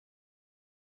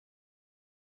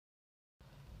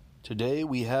Today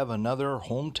we have another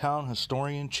Hometown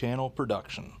Historian channel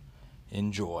production.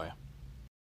 Enjoy.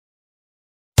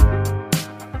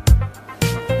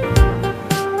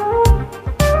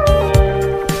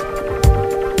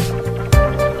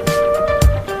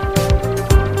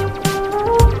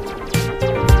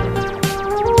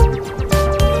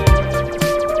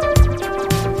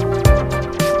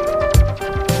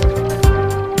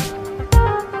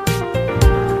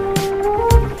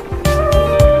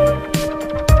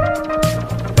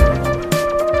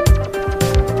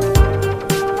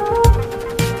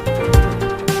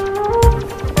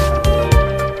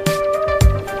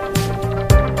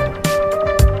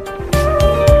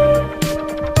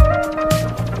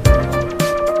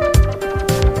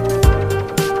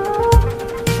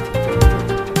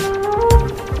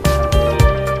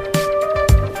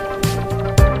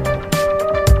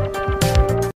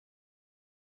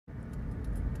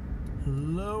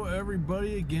 Hello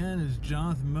everybody, again is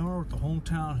Jonathan Miller with the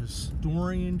Hometown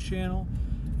Historian channel,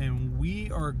 and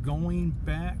we are going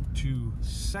back to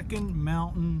Second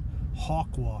Mountain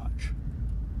Hawk Watch.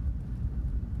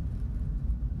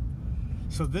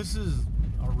 So this is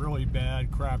a really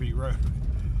bad, crappy road,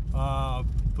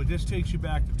 but this takes you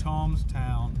back to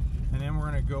Tomstown, and then we're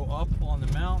going to go up on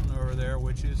the mountain over there,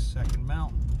 which is Second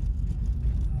Mountain.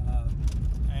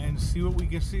 And see what we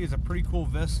can see. Is a pretty cool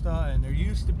vista, and there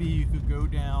used to be, you could go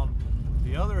down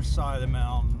the other side of the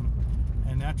mountain,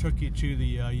 and that took you to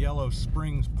the Yellow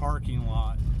Springs parking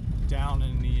lot down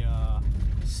in the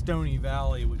Stony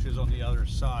Valley, which is on the other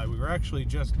side. We were actually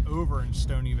just over in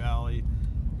Stony Valley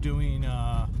doing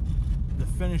the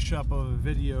finish up of a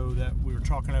video that we were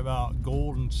talking about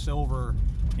gold and silver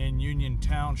in Union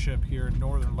Township here in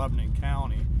northern Lebanon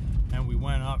County, and we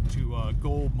went up to a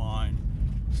gold mine.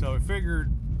 So I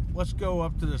figured, let's go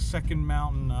up to the Second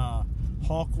Mountain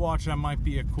Hawk Watch. That might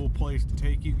be a cool place to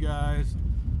take you guys.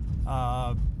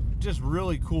 Just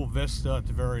really cool vista at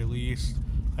the very least.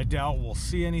 I doubt we'll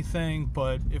see anything,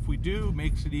 but if we do,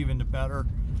 makes it even better.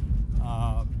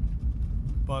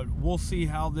 But we'll see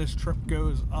how this trip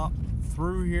goes up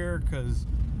through here, because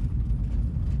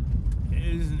it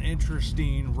is an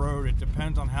interesting road. It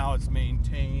depends on how it's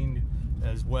maintained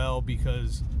as well,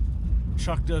 because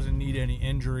Chuck doesn't need any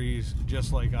injuries,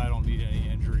 just like I don't need any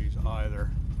injuries either.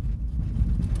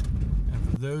 And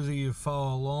for those of you who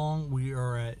follow along, we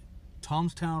are at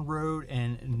Tomstown Road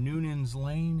and Noonan's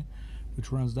Lane, which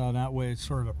runs down that way. It's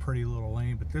sort of a pretty little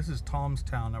lane, but this is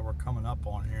Tomstown that we're coming up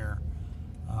on here.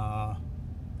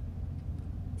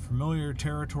 Familiar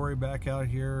territory back out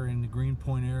here in the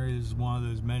Greenpoint area. This is one of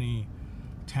those many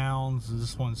towns.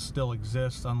 This one still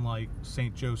exists, unlike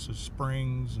St. Joseph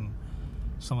Springs and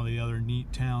some of the other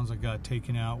neat towns that got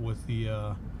taken out with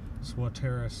the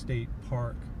Swatara State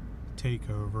Park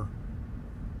takeover.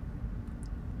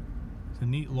 It's a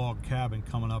neat log cabin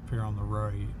coming up here on the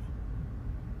right.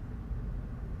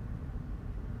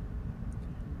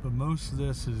 But most of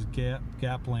this is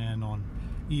gap land on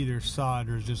either side.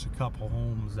 There's just a couple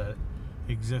homes that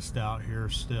exist out here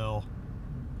still.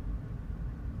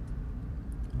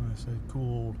 Nice, a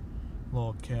cool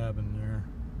log cabin there.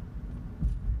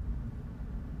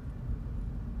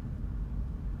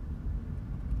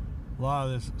 A lot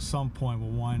of this at some point will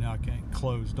wind up getting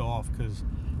closed off, because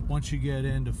once you get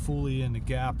into fully into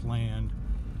gap land,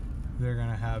 they're going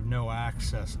to have no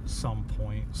access at some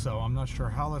point. So I'm not sure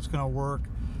how that's going to work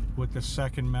with the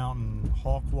Second Mountain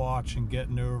Hawk Watch and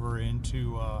getting over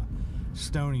into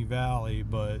Stony Valley,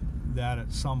 but that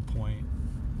at some point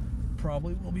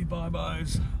probably will be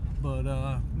bye-byes,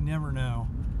 but never know.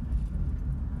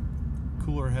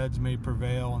 Cooler heads may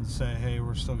prevail and say, hey,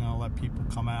 we're still going to let people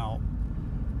come out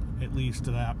at least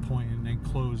to that point, and then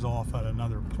close off at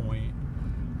another point,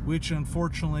 which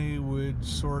unfortunately would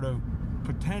sort of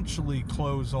potentially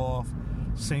close off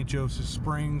St. Joseph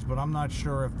Springs, but I'm not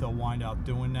sure if they'll wind up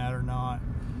doing that or not,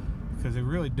 because they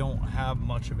really don't have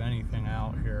much of anything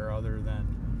out here other than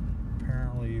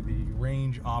apparently the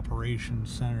Range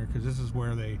Operations Center, because this is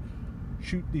where they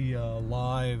shoot the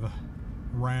live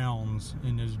rounds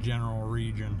in this general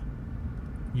region.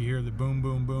 You hear the boom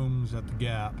boom booms at the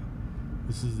gap.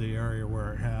 This is the area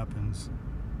where it happens.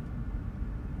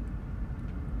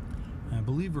 And I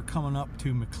believe we're coming up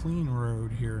to McLean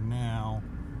Road here now.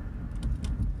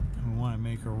 And we want to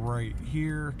make a right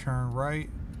here, turn right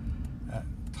at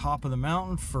top of the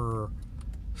mountain for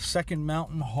Second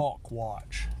Mountain Hawk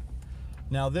Watch.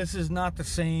 Now this is not the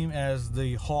same as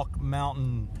the Hawk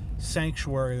Mountain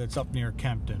Sanctuary that's up near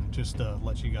Kempton, just to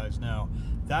let you guys know.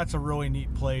 That's a really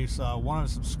neat place. One of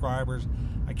the subscribers,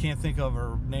 I can't think of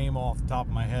her name off the top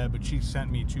of my head, but she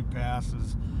sent me 2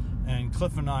 passes, and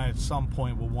Cliff and I at some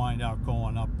point will wind up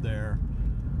going up there.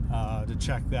 to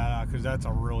check that out, because that's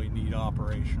a really neat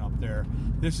operation up there.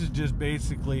 This is just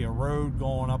basically a road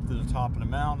going up to the top of the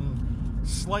mountain.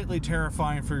 Slightly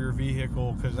terrifying for your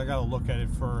vehicle, because I got to look at it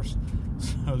first.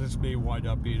 So this may wind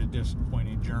up being a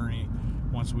disappointing journey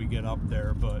once we get up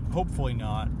there, but hopefully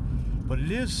not. But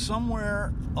it is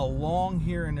somewhere along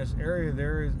here in this area,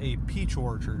 there is a peach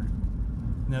orchard.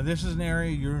 Now this is an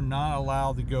area you're not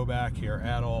allowed to go back here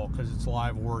at all, because it's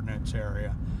live ordnance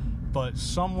area. But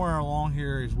somewhere along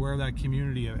here is where that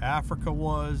community of Africa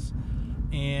was,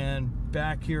 and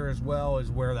back here as well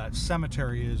is where that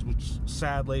cemetery is, which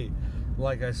sadly,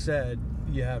 like I said,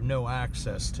 you have no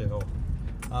access to.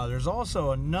 There's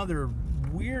also another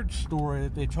weird story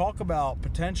that they talk about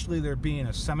potentially there being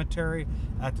a cemetery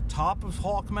at the top of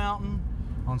Hawk Mountain,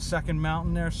 on Second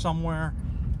Mountain there somewhere.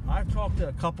 I've talked to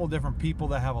a couple different people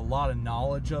that have a lot of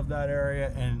knowledge of that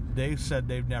area, and they've said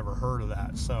they've never heard of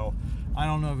that. So I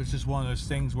don't know if it's just one of those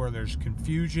things where there's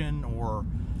confusion or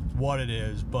what it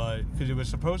is, but because it was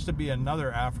supposed to be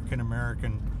another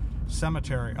African-American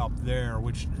cemetery up there,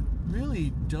 which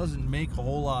really doesn't make a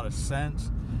whole lot of sense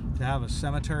to have a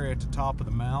cemetery at the top of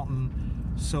the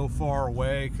mountain so far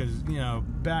away, because, you know,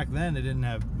 back then they didn't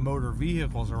have motor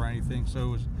vehicles or anything, so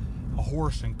it was a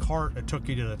horse and cart that took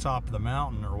you to the top of the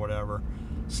mountain or whatever.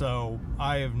 So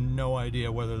I have no idea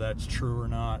whether that's true or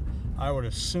not. I would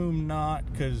assume not,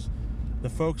 because the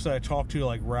folks that I talked to,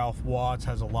 like Ralph Watts,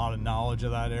 has a lot of knowledge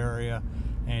of that area,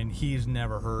 and he's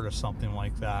never heard of something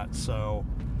like that. So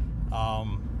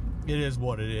it is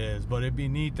what it is, but it'd be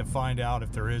neat to find out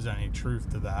if there is any truth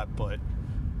to that, but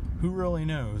who really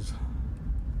knows?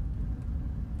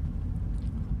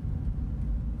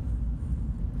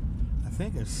 I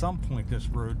think at some point this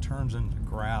road turns into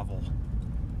gravel,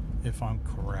 if I'm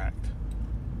correct,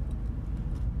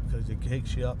 because it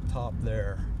takes you up top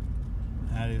there.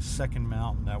 That is Second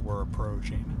Mountain that we're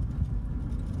approaching.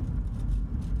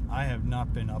 I have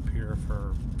not been up here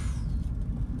for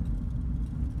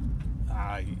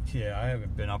yeah, I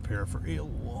haven't been up here for a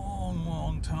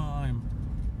long time.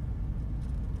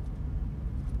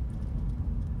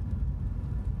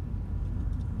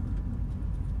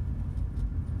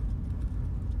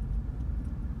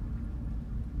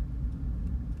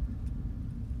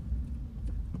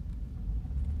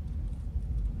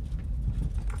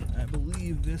 I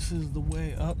believe this is the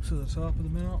way up to the top of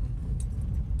the mountain.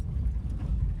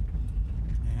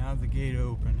 They have the gate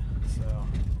open, so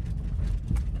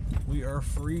we are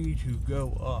free to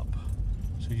go up,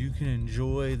 so you can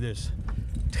enjoy this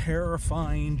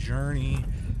terrifying journey.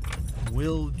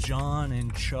 Will John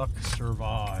and Chuck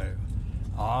survive?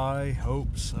 I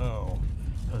hope so,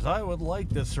 because I would like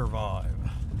to survive.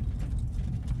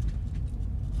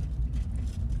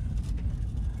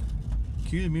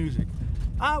 Cue the music.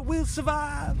 I will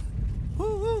survive.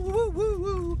 Woo, woo, woo, woo,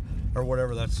 woo. Or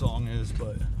whatever that song is,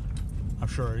 but I'm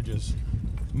sure it just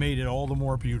made it all the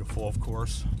more beautiful, of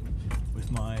course,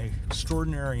 with my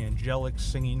extraordinary angelic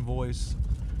singing voice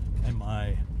and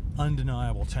my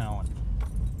undeniable talent.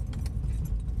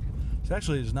 So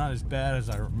actually it's not as bad as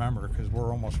I remember, because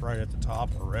we're almost right at the top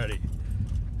already.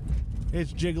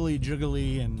 It's jiggly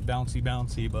jiggly and bouncy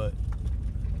bouncy, but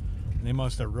they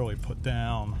must have really put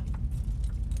down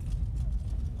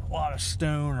a lot of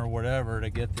stone or whatever to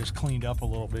get this cleaned up a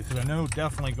little bit, because I know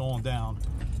definitely going down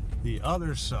the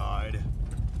other side,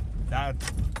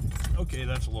 okay,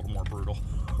 that's a little more brutal.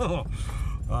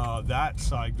 That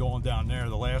side going down there,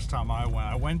 the last time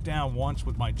I went down once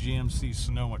with my GMC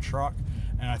Sonoma truck,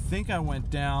 and I think I went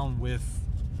down with,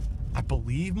 I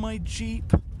believe, my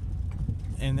Jeep,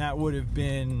 and that would have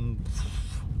been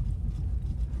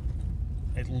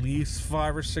at least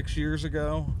 5 or 6 years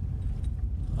ago.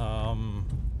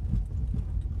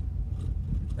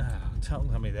 Tell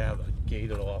me they have it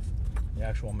gated off the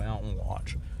actual mountain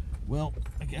watch. Well,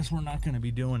 I guess we're not going to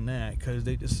be doing that, because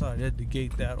they decided to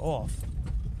gate that off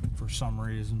for some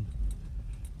reason.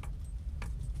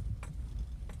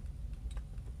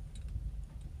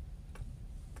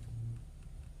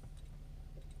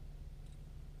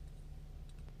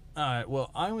 Alright,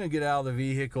 well, I'm going to get out of the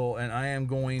vehicle, and I am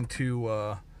going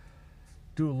to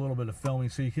do a little bit of filming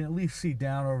so you can at least see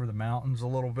down over the mountains a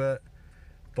little bit.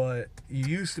 But you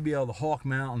used to be able to, Hawk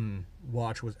Mountain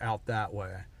watch was out that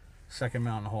way. Second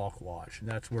Mountain Hawk Watch.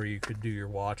 That's where you could do your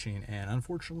watching, and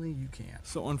unfortunately you can't.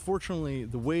 So unfortunately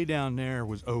the way down there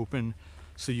was open,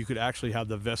 so you could actually have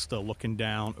the vista looking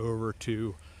down over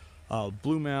to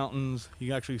Blue Mountains. You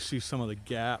can actually see some of the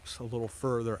gaps a little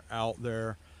further out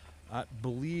there. I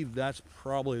believe that's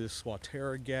probably the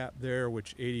Swatara Gap there,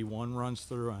 which 81 runs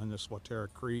through, and the Swatara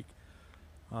Creek.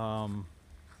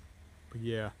 But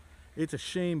yeah, it's a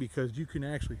shame because you can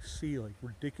actually see like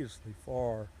ridiculously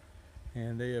far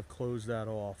and they have closed that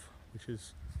off, which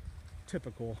is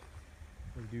typical.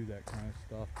 They do that kind of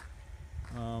stuff.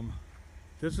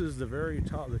 This is the very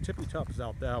top. The tippy top is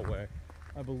out that way,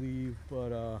 I believe,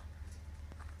 but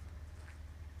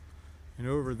and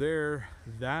over there,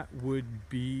 that would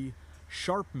be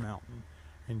Sharp Mountain.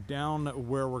 And down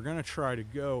where we're going to try to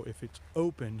go, if it's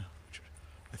open, which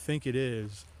I think it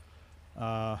is,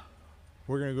 we're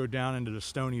going to go down into the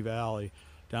Stony Valley,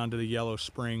 down to the Yellow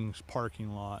Springs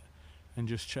parking lot, and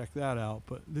just check that out.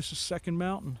 But this is Second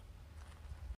Mountain.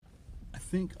 I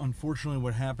think, unfortunately,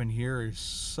 what happened here is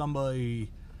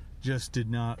somebody just did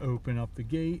not open up the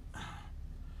gate,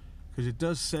 because it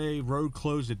does say road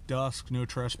closed at dusk, no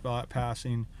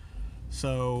trespassing.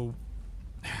 So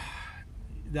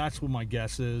that's what my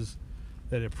guess is,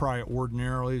 that it probably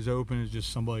ordinarily is open. It's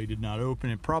just somebody did not open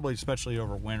it. Probably, especially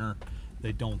over winter,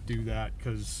 they don't do that,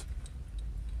 because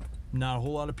not a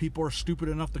whole lot of people are stupid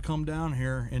enough to come down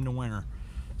here in the winter.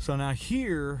 So now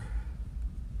here,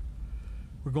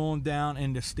 we're going down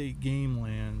into state game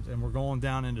lands, and we're going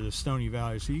down into the Stony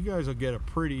Valley. So you guys will get a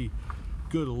pretty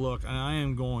good look. And I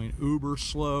am going uber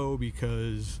slow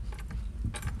because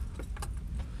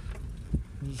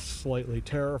it's slightly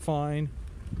terrifying.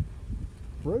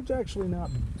 Road's actually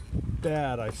not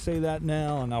bad. I say that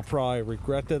now, and I'll probably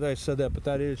regret that I said that, but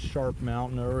that is Sharp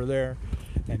Mountain over there.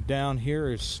 And down here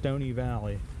is Stony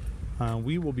Valley.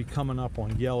 We will be coming up on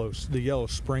the Yellow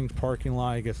Springs parking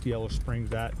lot. I guess the Yellow Springs,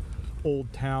 that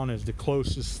old town, is the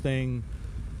closest thing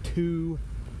to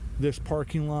this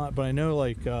parking lot. But I know,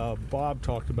 like Bob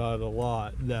talked about it a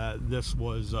lot, that this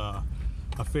was a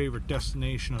favorite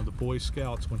destination of the Boy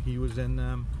Scouts when he was in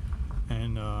them,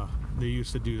 and they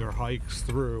used to do their hikes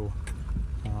through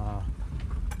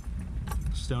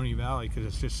Stony Valley, because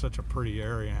it's just such a pretty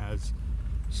area. It has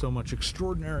so much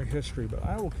extraordinary history. But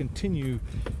I will continue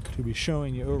to be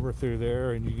showing you over through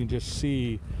there, and you can just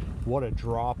see what a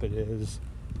drop it is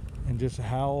and just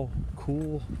how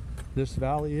cool this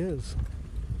valley is.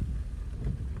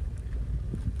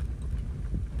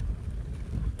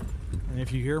 And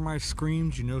if you hear my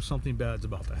screams, you know something bad's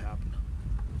about to happen.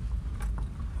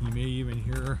 You may even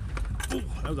hear, oh,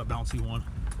 that was a bouncy one,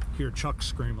 hear Chuck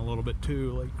scream a little bit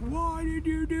too, like, "Why did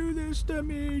you do this to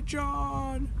me,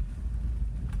 John?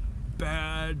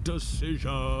 Bad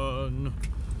decision."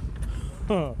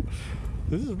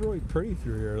 This is really pretty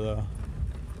through here, though.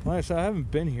 Like I said, I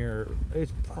haven't been here,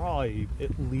 it's probably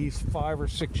at least 5 or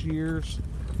 6 years.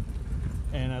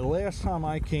 And the last time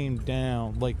I came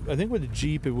down, like, I think with the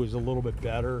Jeep it was a little bit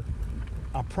better.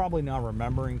 I'm probably not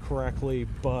remembering correctly,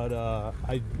 but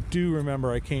I do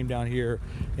remember I came down here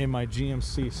in my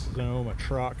GMC Sonoma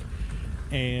truck,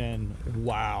 and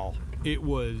wow, it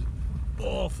was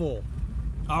awful.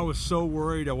 I was so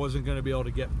worried I wasn't going to be able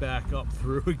to get back up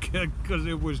through again, because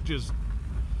it was just,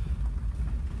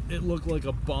 it looked like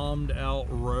a bombed out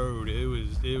road. It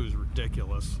was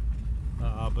ridiculous.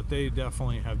 But they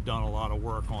definitely have done a lot of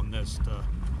work on this to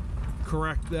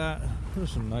correct that.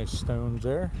 There's some nice stones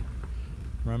there,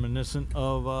 reminiscent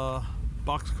of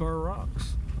Boxcar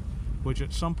Rocks, which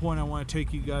at some point I want to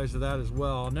take you guys to that as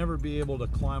well. I'll never be able to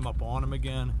climb up on them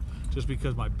again, just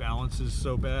because my balance is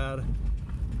so bad.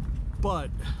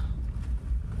 But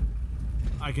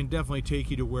I can definitely take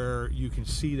you to where you can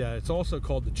see that. It's also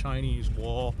called the Chinese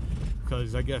Wall,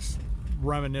 because I guess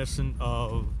reminiscent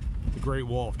of the Great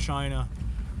Wall of China.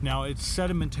 Now, it's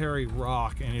sedimentary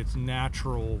rock, and it's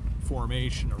natural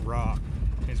formation of rock.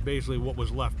 It's basically what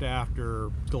was left after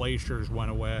glaciers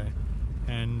went away,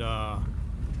 and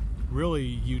really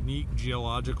unique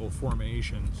geological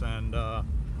formations, and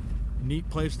neat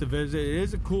place to visit. It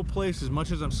is a cool place. As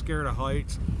much as I'm scared of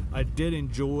heights, I did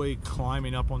enjoy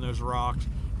climbing up on those rocks,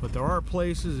 but there are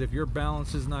places, if your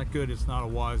balance is not good, it's not a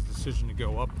wise decision to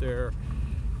go up there,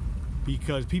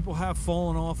 because people have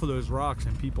fallen off of those rocks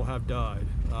and people have died.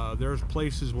 There's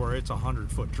places where it's a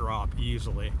 100-foot drop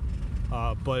easily,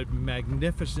 but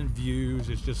magnificent views.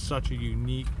 It's just such a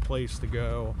unique place to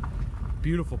go,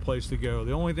 beautiful place to go.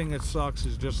 The only thing that sucks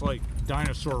is, just like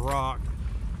Dinosaur Rock,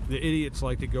 the idiots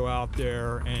like to go out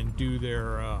there and do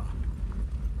their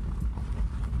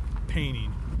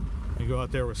painting. They go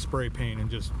out there with spray paint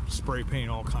and just spray paint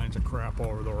all kinds of crap all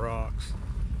over the rocks.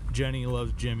 Jenny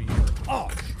loves Jimmy. Oh,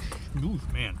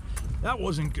 oof, man, that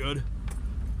wasn't good.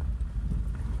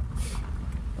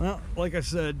 Well, like I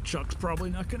said, Chuck's probably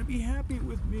not going to be happy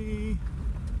with me.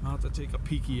 I'll have to take a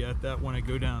peeky at that when I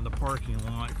go down the parking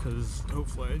lot, because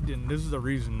hopefully I didn't. This is the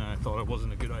reason I thought it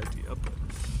wasn't a good idea, but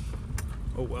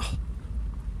oh well.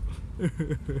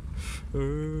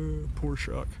 Poor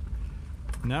Chuck.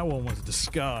 And that one was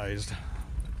disguised.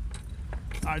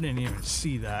 I didn't even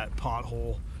see that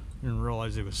pothole. Didn't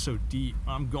realize it was so deep.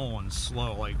 I'm going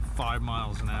slow, like 5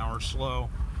 miles an hour slow,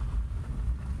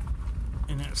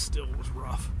 and that still was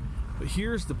rough. But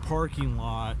here's the parking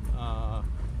lot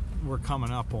we're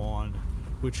coming up on,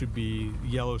 which would be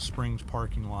Yellow Springs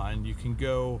parking lot, and you can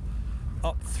go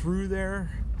up through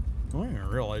there. I didn't even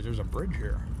realize there's a bridge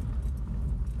here.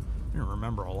 I didn't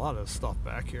remember a lot of stuff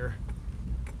back here.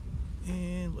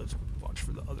 And let's watch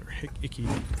for the other icky.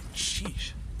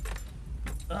 Sheesh.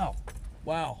 Oh,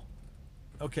 wow.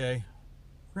 Okay,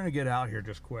 we're gonna get out here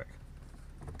just quick.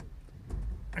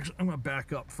 Actually, I'm gonna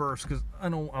back up first because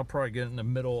I'll probably get in the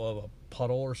middle of a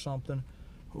puddle or something.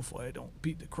 Hopefully I don't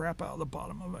beat the crap out of the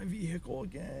bottom of my vehicle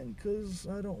again, because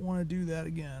I don't want to do that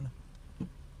again.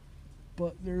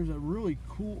 But there's a really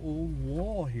cool old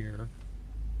wall here.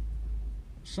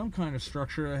 Some kind of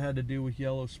structure that had to do with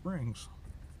Yellow Springs.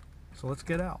 So let's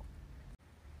get out.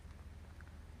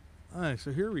 Alright,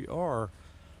 so here we are.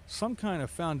 Some kind of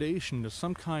foundation to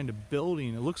some kind of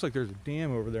building. It looks like there's a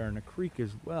dam over there and a creek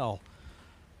as well.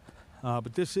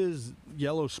 But this is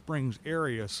Yellow Springs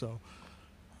area, so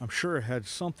I'm sure it had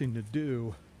something to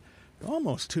do,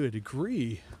 almost to a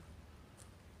degree.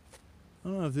 I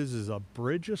don't know if this is a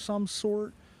bridge of some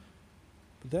sort,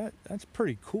 but that's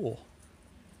pretty cool.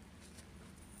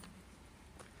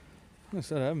 Like I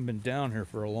said, I haven't been down here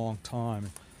for a long time.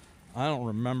 I don't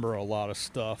remember a lot of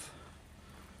stuff.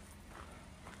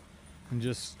 And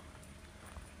just,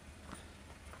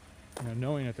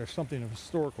 knowing that there's something of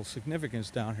historical significance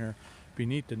down here, it'd be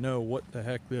neat to know what the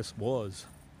heck this was.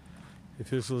 If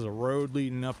this was a road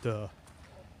leading up to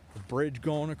a bridge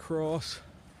going across,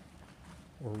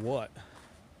 or what.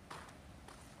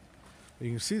 But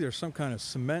you can see there's some kind of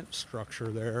cement structure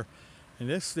there, and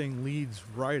this thing leads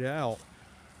right out.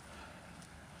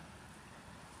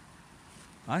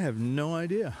 I have no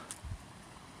idea.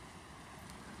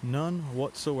 None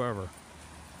whatsoever.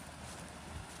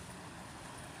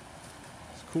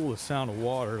 It's cool, the sound of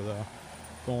water though,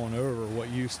 going over what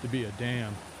used to be a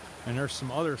dam. And there's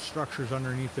some other structures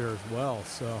underneath there as well,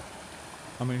 so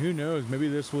I mean, who knows, maybe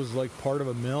this was like part of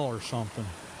a mill or something.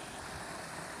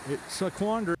 It's a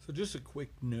quandary. So just a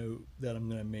quick note that I'm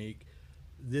going to make.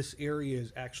 This area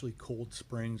is actually Cold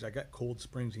Springs. I got Cold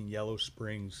Springs and Yellow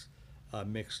Springs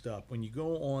mixed up. When you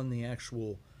go on the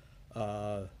actual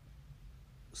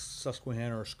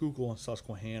Susquehanna or Schuylkill and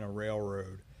Susquehanna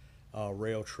Railroad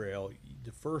rail trail,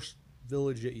 the first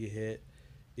village that you hit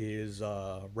is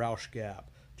Roush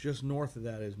Gap. Just north of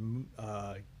that is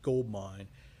Gold Mine,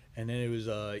 and then it was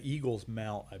Eagles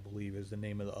Mount, I believe, is the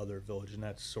name of the other village, and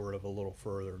that's sort of a little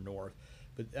further north.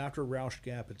 But after Roush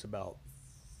Gap, it's about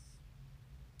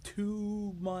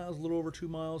 2 miles, a little over 2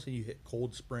 miles, and you hit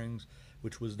Cold Springs,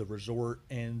 which was the resort.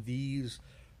 And these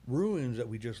ruins that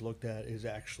we just looked at is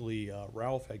actually,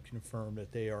 Ralph had confirmed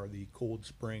that they are the Cold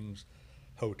Springs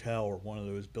Hotel, or one of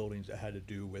those buildings that had to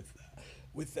do with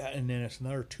that. And then it's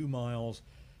another 2 miles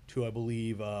to, I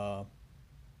believe,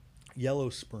 Yellow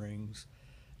Springs.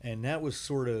 And that was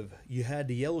sort of, you had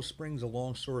the Yellow Springs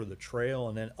along sort of the trail,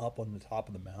 and then up on the top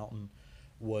of the mountain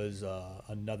was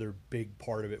another big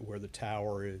part of it where the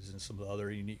tower is and some of the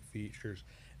other unique features.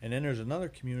 And then there's another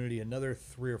community, another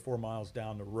 3 or 4 miles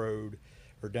down the road,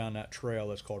 or down that trail,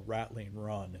 that's called Rattling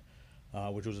Run,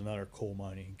 which was another coal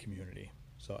mining community.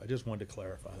 So I just wanted to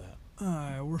clarify that.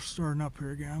 Alright, we're starting up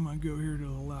here again. I'm going to go here to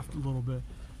the left a little bit.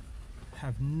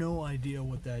 Have no idea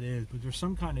what that is, but there's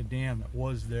some kind of dam that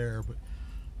was there. But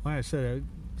like I said,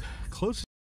 closest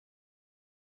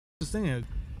thing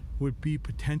would be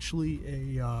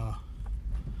potentially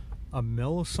a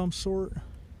mill of some sort.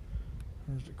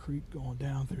 There's a creek going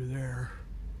down through there.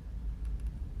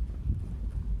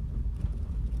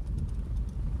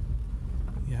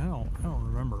 Yeah, I don't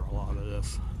remember a lot of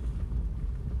this.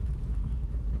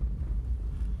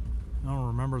 I don't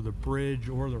remember the bridge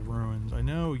or the ruins. I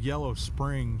know Yellow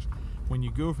Springs, when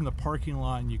you go from the parking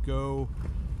lot and you go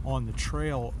on the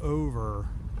trail over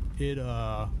it,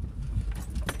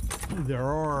 there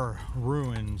are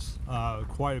ruins,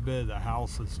 quite a bit of the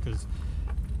houses, because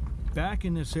back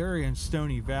in this area in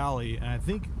Stony Valley, and I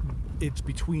think it's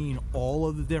between all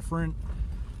of the different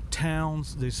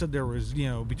towns, they said there was,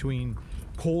 between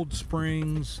Cold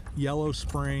Springs, Yellow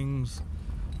Springs,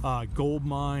 Gold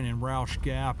Mine, and Roush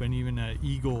Gap, and even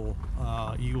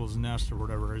Eagle's Nest or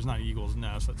whatever. It's not Eagle's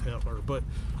Nest, that's Hitler, but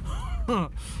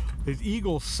it's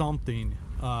Eagle something,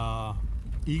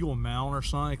 Eagle Mount or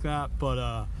something like that. But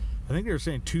I think they were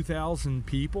saying 2,000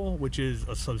 people, which is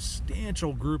a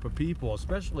substantial group of people,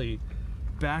 especially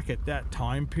back at that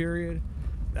time period.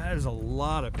 That is a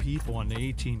lot of people in the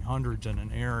 1800s in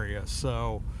an area.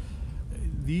 So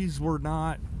these were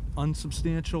not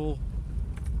unsubstantial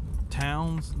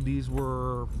towns, these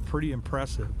were pretty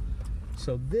impressive.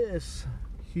 So this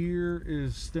here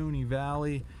is Stony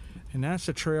Valley, and that's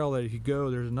the trail that if you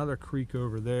go, there's another creek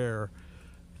over there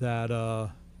that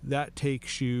that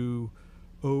takes you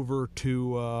over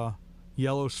to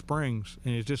Yellow Springs,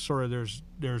 and it's just sort of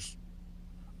there's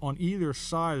on either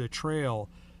side of the trail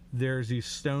there's these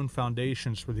stone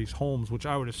foundations for these homes, which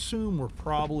I would assume were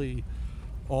probably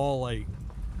all like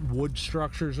wood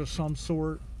structures of some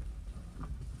sort.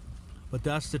 But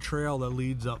that's the trail that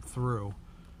leads up through.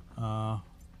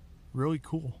 Really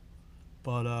cool.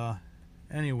 But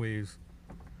anyways,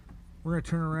 we're gonna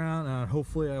turn around and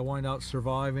hopefully I wind out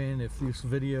surviving. If this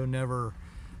video never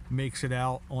makes it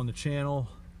out on the channel,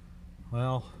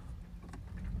 well,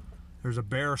 there's a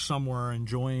bear somewhere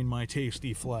enjoying my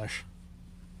tasty flesh.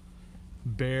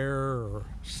 Bear or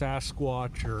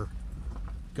Sasquatch or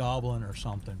goblin or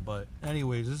something. But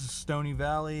anyways, this is Stony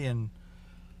Valley, and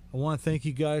I want to thank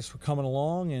you guys for coming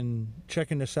along and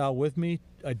checking this out with me.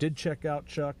 I did check out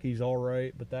Chuck. He's all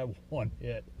right, but that one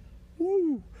hit.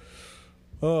 Woo!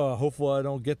 Hopefully I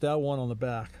don't get that one on the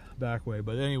back way.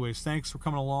 But anyways, thanks for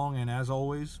coming along, and as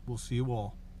always, we'll see you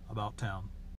all about town.